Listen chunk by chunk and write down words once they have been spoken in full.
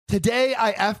Today,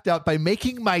 I effed up by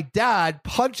making my dad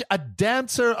punch a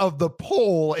dancer of the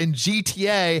pole in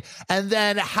GTA and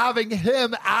then having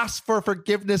him ask for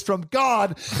forgiveness from God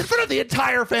in front of the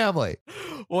entire family.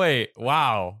 Wait,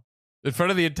 wow. In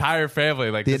front of the entire family.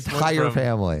 Like the entire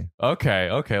family. Okay.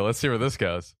 Let's see where this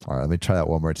goes. All right, let me try that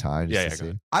one more time. Yeah, to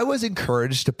see. I was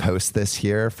encouraged to post this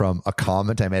here from a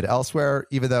comment I made elsewhere,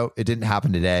 even though it didn't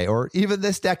happen today or even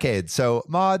this decade. So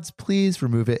mods, please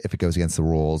remove it if it goes against the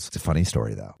rules. It's a funny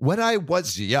story, though. When I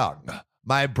was young,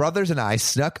 my brothers and I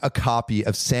snuck a copy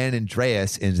of San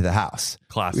Andreas into the house.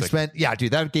 Classic. We spent,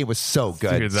 dude, that game was so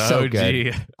good. Dude, so OG.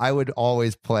 good. I would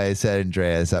always play San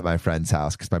Andreas at my friend's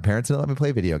house because my parents didn't let me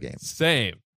play video games.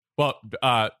 Same. Well,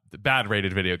 bad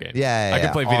rated video games. Yeah. I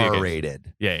can play video games.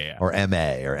 R-rated. Yeah. Or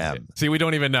MA or M. See, we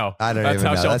don't even know. I don't That's even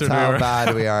how know. sheltered That's how we were.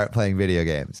 bad we are at playing video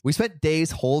games. We spent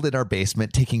days holed in our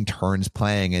basement taking turns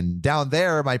playing, and down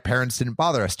there, my parents didn't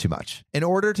bother us too much. In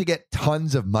order to get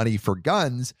tons of money for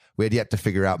guns, we had yet to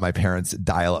figure out my parents'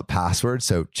 dial-up password,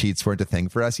 so cheats weren't a thing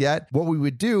for us yet. What we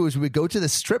would do is we would go to the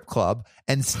strip club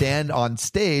and stand on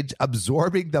stage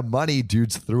absorbing the money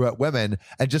dudes threw at women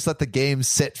and just let the game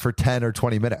sit for 10 or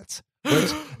 20 minutes.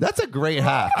 Which, that's a great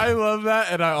hack. I love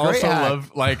that. And I also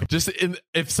love, like,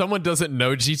 if someone doesn't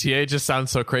know GTA, it just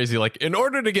sounds so crazy. Like, in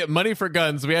order to get money for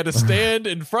guns, we had to stand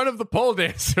in front of the pole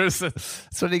dancers.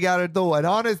 That's what you got to do. An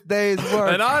honest day's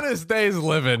work. An honest day's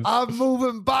living. I'm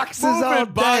moving boxes all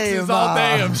day,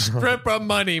 I'm stripper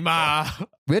money, ma.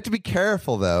 We have to be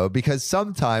careful, though, because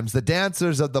sometimes the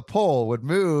dancers of the pole would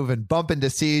move and bump into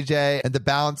CJ, and the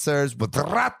bouncers would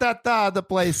rat-ta-ta the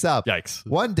place up. Yikes.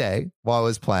 One day, while I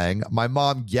was playing, my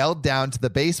mom yelled down to the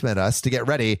basement us to get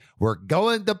ready. We're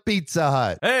going to Pizza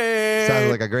Hut. Hey!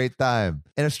 Sounded like a great time.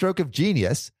 In a stroke of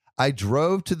genius, I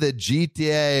drove to the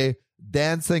GTA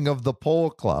Dancing of the Pole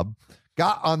Club,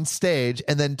 got on stage,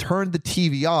 and then turned the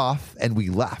TV off, and we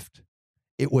left.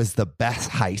 It was the best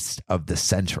heist of the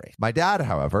century. My dad,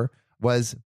 however,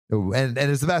 was, and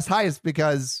it's the best heist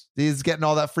because he's getting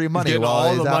all that free money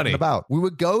while he's out and about. We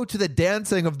would go to the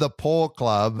Dancing of the Pole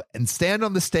Club and stand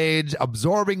on the stage,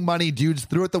 absorbing money dudes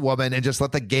threw at the woman, and just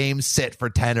let the game sit for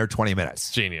 10 or 20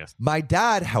 minutes. Genius. My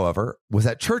dad, however, was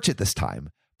at church at this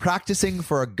time, practicing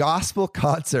for a gospel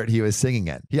concert he was singing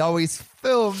in. He always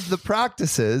filmed the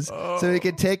practices so he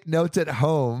could take notes at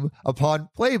home upon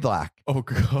playback. Oh,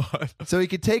 God. So he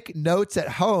could take notes at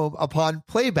home upon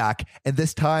playback, and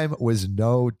this time was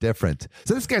no different.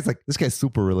 So this guy's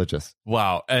super religious.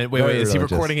 Wow. And wait, is he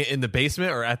recording it in the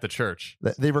basement or at the church?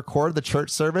 They record the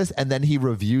church service, and then he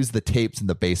reviews the tapes in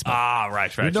the basement. Ah,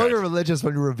 right. You know you're religious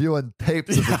when you're reviewing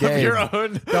tapes of the game. Your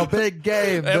own. The big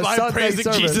game. Am I Sunday praising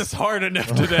service. Jesus hard enough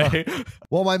today?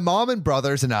 Well, my mom and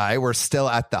brothers and I were still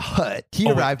at the hut. He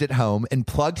arrived at home and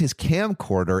plugged his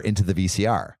camcorder into the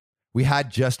VCR. We had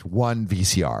just one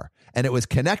VCR, and it was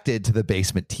connected to the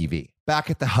basement TV. Back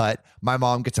at the hut, my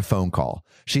mom gets a phone call.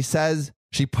 She says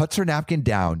she puts her napkin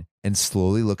down and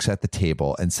slowly looks at the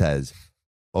table and says,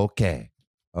 okay,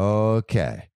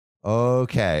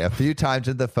 a few times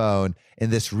on the phone in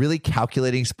this really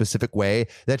calculating, specific way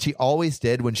that she always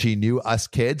did when she knew us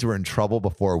kids were in trouble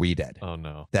before we did. Oh,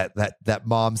 no. That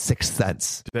mom's sixth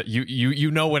sense. That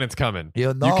you know when it's coming.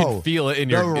 You know. You can feel it in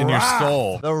your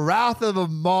soul. The wrath of a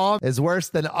mom is worse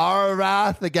than our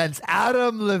wrath against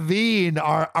Adam Levine,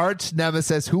 our arch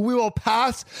nemesis, who we will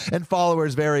pass in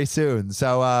followers very soon.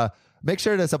 So, make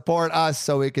sure to support us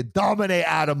so we can dominate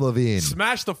Adam Levine.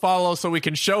 Smash the follow so we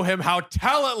can show him how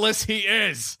talentless he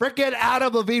is. Frickin'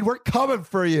 Adam Levine, we're coming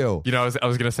for you. You know, I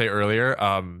was going to say earlier,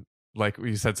 like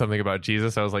you said something about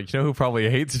Jesus. I was like, you know who probably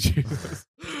hates Jesus?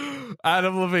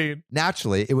 Adam Levine.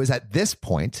 Naturally, it was at this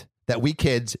point that we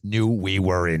kids knew we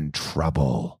were in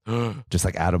trouble. Just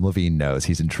like Adam Levine knows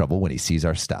he's in trouble when he sees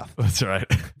our stuff. That's right.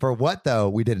 For what, though,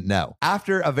 we didn't know.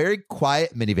 After a very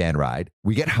quiet minivan ride,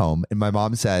 we get home and my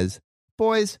mom says,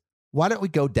 boys, why don't we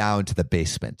go down to the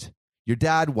basement? Your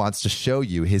dad wants to show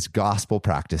you his gospel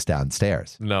practice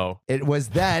downstairs. No. It was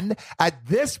then, at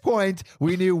this point,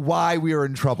 we knew why we were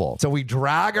in trouble. So we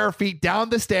drag our feet down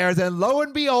the stairs, and lo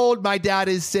and behold, my dad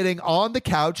is sitting on the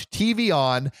couch, TV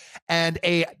on, and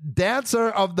a dancer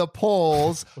of the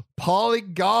poles,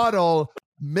 polygonal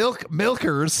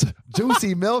milkers,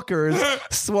 juicy milkers,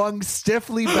 swung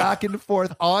stiffly back and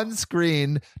forth on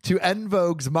screen to En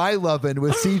Vogue's My Lovin'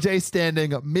 with CJ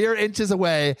standing mere inches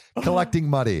away collecting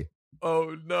money.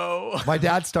 Oh, no. My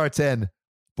dad starts in,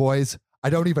 boys, I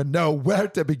don't even know where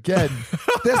to begin.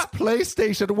 This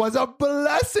PlayStation was a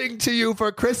blessing to you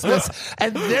for Christmas,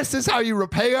 and this is how you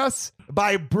repay us?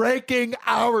 By breaking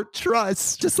our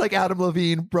trust. Just like Adam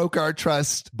Levine broke our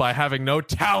trust. By having no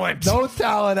talent. No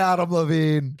talent, Adam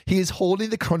Levine. He is holding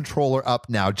the controller up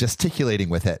now, gesticulating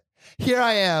with it. Here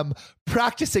I am,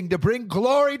 practicing to bring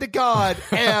glory to God,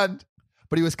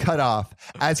 but he was cut off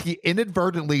as he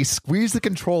inadvertently squeezed the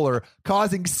controller,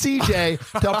 causing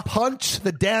CJ to punch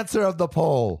the dancer of the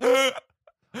pole.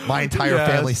 My entire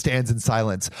family stands in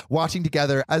silence, watching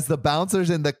together as the bouncers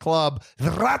in the club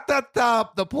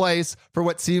rat-tat-tap the place for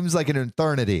what seems like an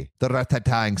eternity. The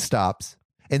rat-tat-tang stops,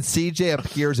 and CJ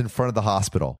appears in front of the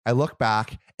hospital. I look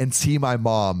back and see my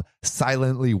mom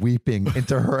silently weeping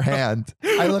into her hand.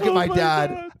 I look at my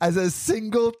dad as a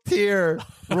single tear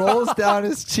rolls down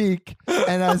his cheek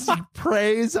and as he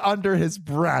prays under his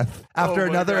breath. After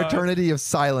another eternity of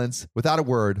silence, without a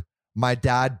word, my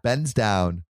dad bends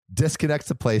down, disconnects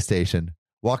the PlayStation,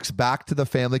 walks back to the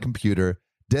family computer,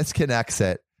 disconnects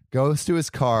it, goes to his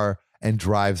car, and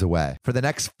drives away. For the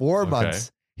next 4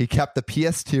 months, he kept the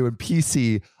PS2 and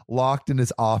PC locked in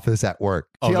his office at work.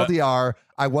 TLDR,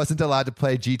 I wasn't allowed to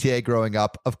play GTA growing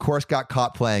up. Of course, got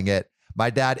caught playing it. My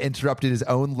dad interrupted his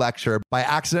own lecture by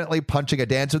accidentally punching a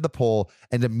dancer in the pole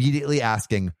and immediately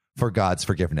asking for God's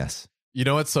forgiveness. You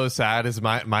know what's so sad is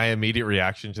my immediate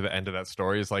reaction to the end of that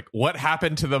story is like, what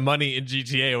happened to the money in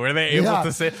GTA? Were they able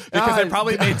to say, because they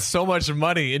probably made so much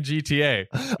money in GTA.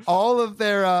 All of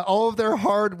their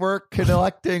hard work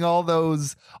collecting all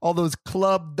those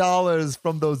club dollars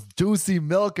from those juicy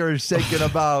milkers shaking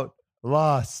about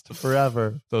lost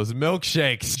forever. Those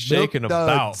milkshakes shaking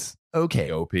about.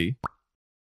 Okay, OP.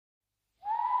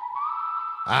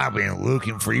 I've been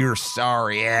looking for your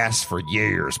sorry ass for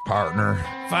years, partner.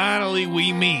 Finally,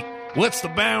 we meet. What's the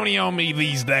bounty on me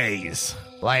these days?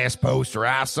 Last poster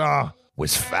I saw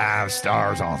was 5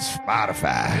 stars on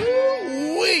Spotify.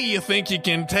 You think you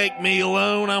can take me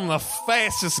alone? I'm the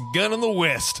fastest gun in the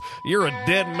West. You're a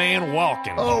dead man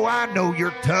walking. Oh, I know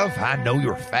you're tough. I know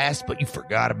you're fast, but you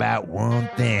forgot about one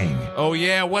thing. Oh,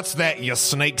 yeah? What's that, you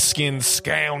snakeskin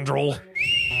scoundrel?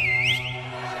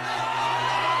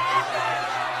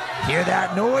 Hear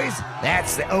that noise?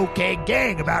 That's the OK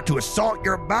Gang about to assault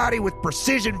your body with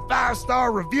precision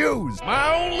 5-star reviews.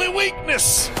 My only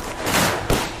weakness.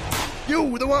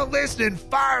 You, the one listening,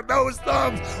 fire those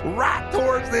thumbs right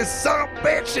towards this son of a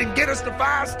bitch and get us to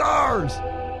 5 stars.